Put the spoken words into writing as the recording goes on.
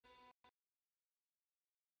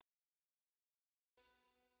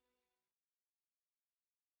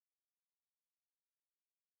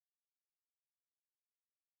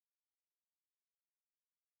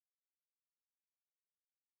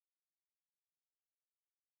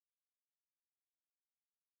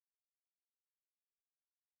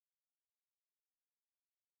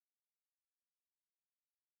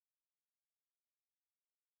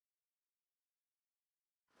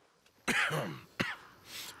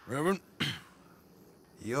Reverend?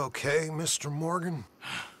 You okay, Mr. Morgan?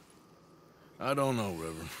 I don't know,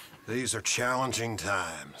 Reverend. These are challenging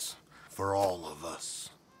times for all of us.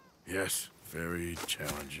 Yes, very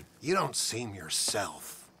challenging. You don't seem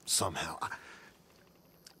yourself, somehow.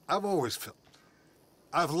 I've always felt...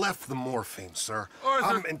 I've left the morphine, sir.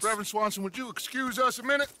 Arthur, Reverend Swanson, would you excuse us a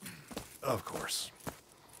minute? Of course.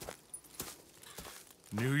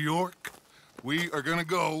 New York. We are gonna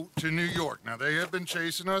go to New York. Now, they have been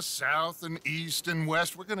chasing us south and east and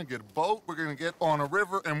west. We're gonna get a boat, we're gonna get on a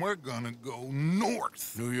river, and we're gonna go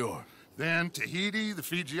north. New York. Then Tahiti, the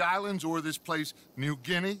Fiji Islands, or this place, New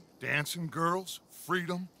Guinea, dancing girls,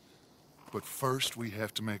 freedom. But first, we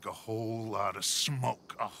have to make a whole lot of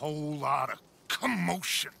smoke, a whole lot of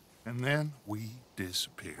commotion. And then we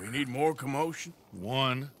disappear. We need more commotion?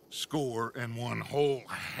 1 score and 1 whole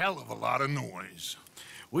hell of a lot of noise.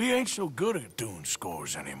 We ain't so good at doing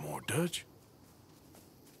scores anymore, Dutch.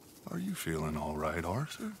 Are you feeling all right,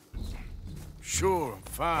 Arthur? Sure, I'm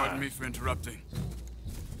fine. Pardon me for interrupting.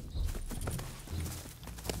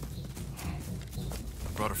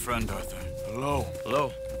 I brought a friend, Arthur. Hello.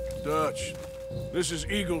 Hello. Dutch. This is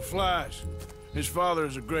Eagle Flies. His father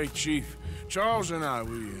is a great chief. Charles and I,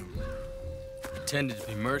 we Pretended to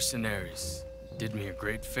be mercenaries. Did me a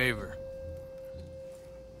great favor.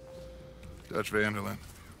 Dutch Vanderlyn,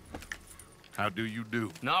 how do you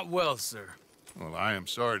do? Not well, sir. Well, I am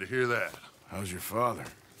sorry to hear that. How's your father?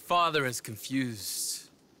 Father has confused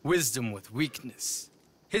wisdom with weakness.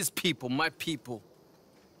 His people, my people.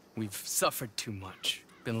 We've suffered too much.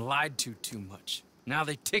 Been lied to too much. Now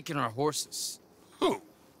they've taken our horses. Who?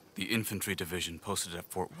 The infantry division posted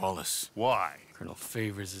at Fort Wallace. Why? Colonel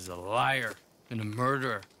Favors is a liar and a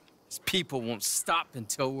murderer. His people won't stop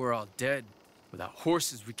until we're all dead. Without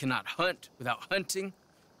horses, we cannot hunt. Without hunting,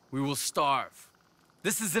 we will starve.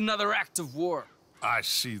 This is another act of war. I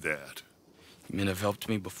see that. You men have helped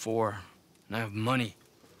me before, and I have money.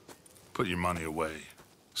 Put your money away,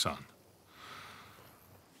 son.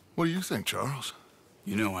 What do you think, Charles?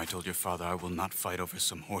 You know I told your father I will not fight over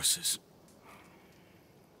some horses.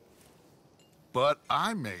 But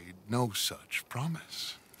I made no such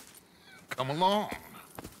promise. Come along.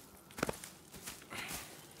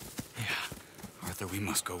 Yeah, Arthur, we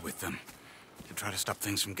must go with them to try to stop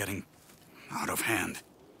things from getting out of hand.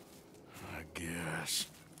 I guess.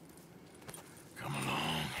 Come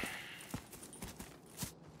along.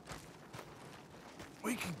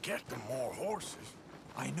 We can get them more horses.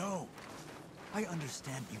 I know. I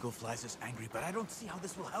understand Eagle Flies is angry, but I don't see how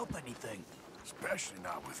this will help anything. Especially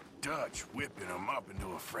not with Dutch whipping them up into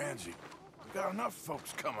a frenzy. We got enough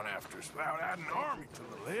folks coming after us without adding an army to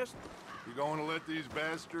the list. You going to let these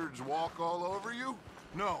bastards walk all over you?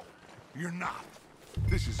 No, you're not.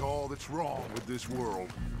 This is all that's wrong with this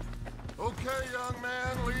world. Okay, young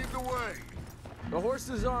man, lead the way. The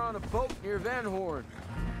horses are on a boat near Van Horn.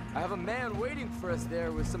 I have a man waiting for us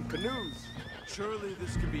there with some canoes. Surely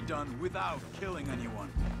this can be done without killing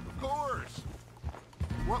anyone. Of course.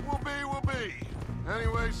 What will be.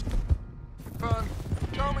 Anyways, son,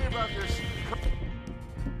 tell me about this.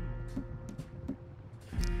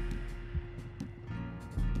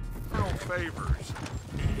 Colonel Favors.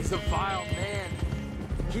 He's a vile man.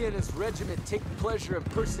 He and his regiment take pleasure in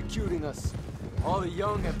persecuting us. All the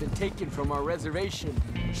young have been taken from our reservation,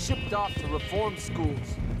 shipped off to reform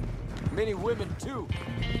schools. Many women, too.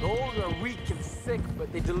 The old are weak and sick,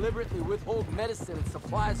 but they deliberately withhold medicine and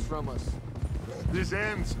supplies from us. This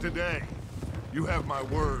ends today. You have my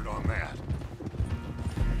word on that.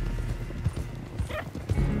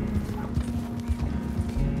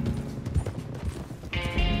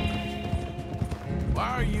 Why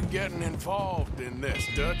are you getting involved in this,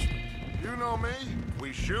 Dutch? You know me.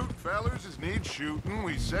 We shoot fellers as need shooting.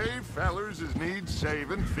 We save fellers as need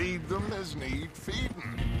saving. Feed them as need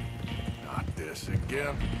feeding. Not this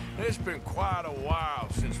again. It's been quite a while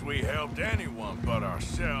since we helped anyone but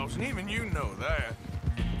ourselves, and even you know that.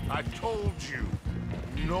 I told you.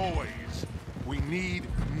 Noise. We need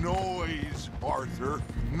noise, Arthur.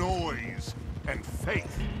 Noise. And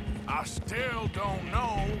faith. I still don't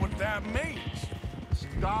know what that means.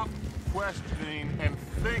 Stop questioning and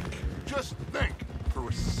think. Just think for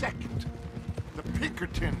a second. The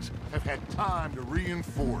Pinkertons have had time to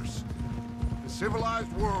reinforce. The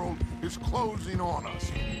civilized world is closing on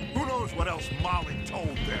us. Who knows what else Molly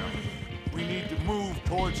told them? We need to move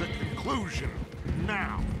towards a conclusion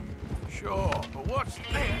now. Sure, but what's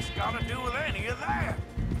this got to do with any of that?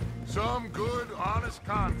 Some good, honest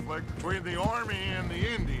conflict between the army and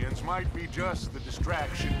the Indians might be just the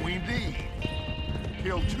distraction we need.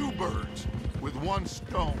 Kill two birds with one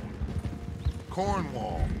stone.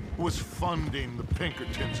 Cornwall was funding the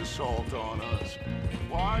Pinkertons' assault on us.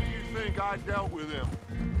 Why do you think I dealt with him?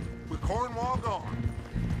 With Cornwall gone,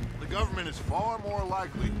 the government is far more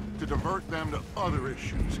likely to divert them to other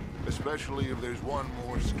issues, especially if there's one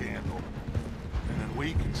more scandal. And then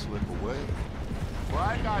we can slip away.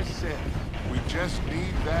 Like I said, we just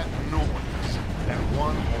need that noise and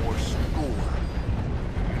one more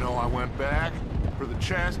score. You know, I went back for the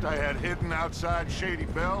chest I had hidden outside Shady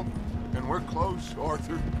Belle, and we're close,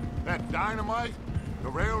 Arthur. That dynamite, the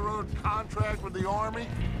railroad contract with the Army,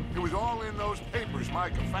 it was all in those papers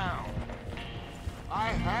Micah found. I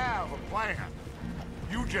have a plan.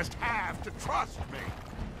 You just have to trust me.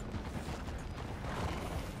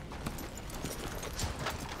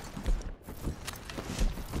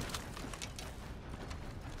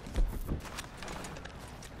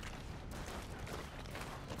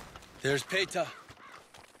 There's Peta.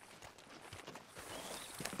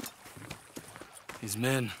 These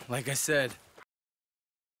men, like I said,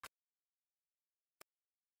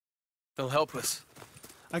 they'll help us.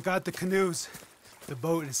 I got the canoes. The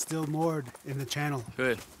boat is still moored in the channel.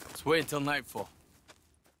 Good. Let's wait until nightfall.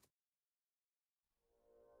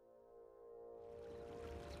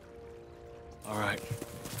 All right.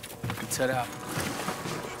 Let's head out.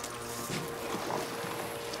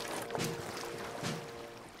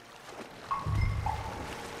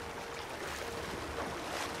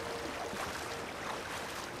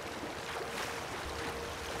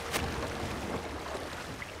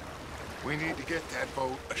 We need to get that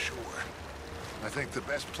boat ashore. I think the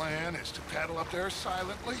best plan is to paddle up there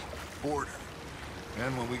silently, board her.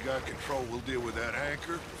 And when we got control, we'll deal with that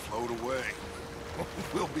anchor, float away.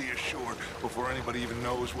 We'll be ashore before anybody even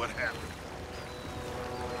knows what happened.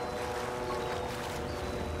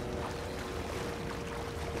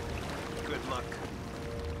 Good luck.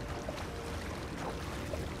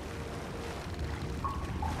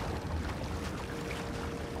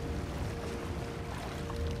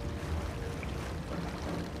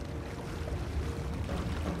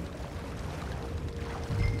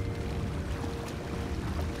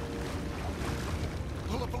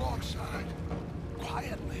 Pull up alongside,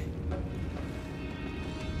 quietly.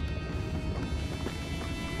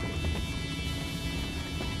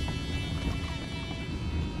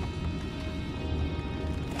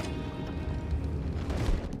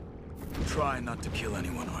 Try not to kill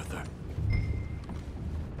anyone, Arthur.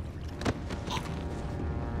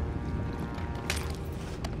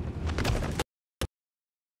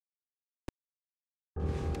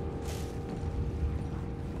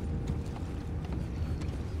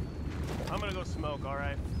 I'm gonna go smoke, all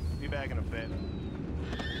right? Be back in a bit.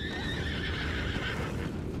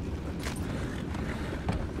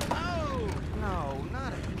 Oh, no,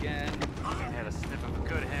 not again. I ain't had a sniff of a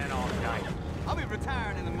good hand all night. I'll be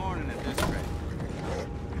retiring in the morning at this rate.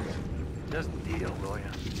 Just deal, will ya?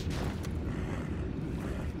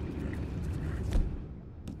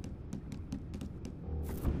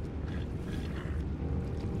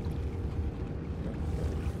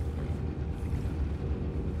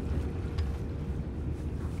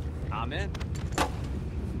 I'm in.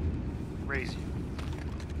 Raise you.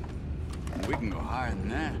 We can go higher than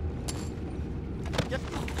that.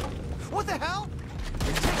 What the hell?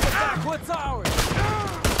 Back, what's ours?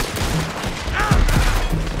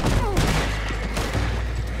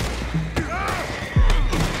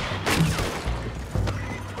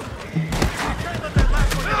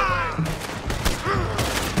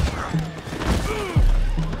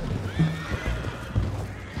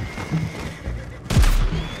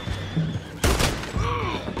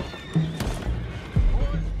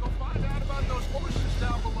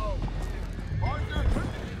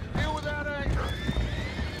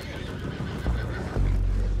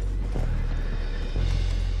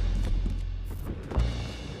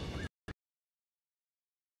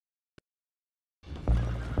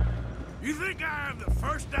 You think I have the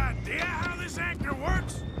first idea how this anchor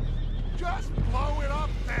works? Just blow it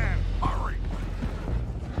up then.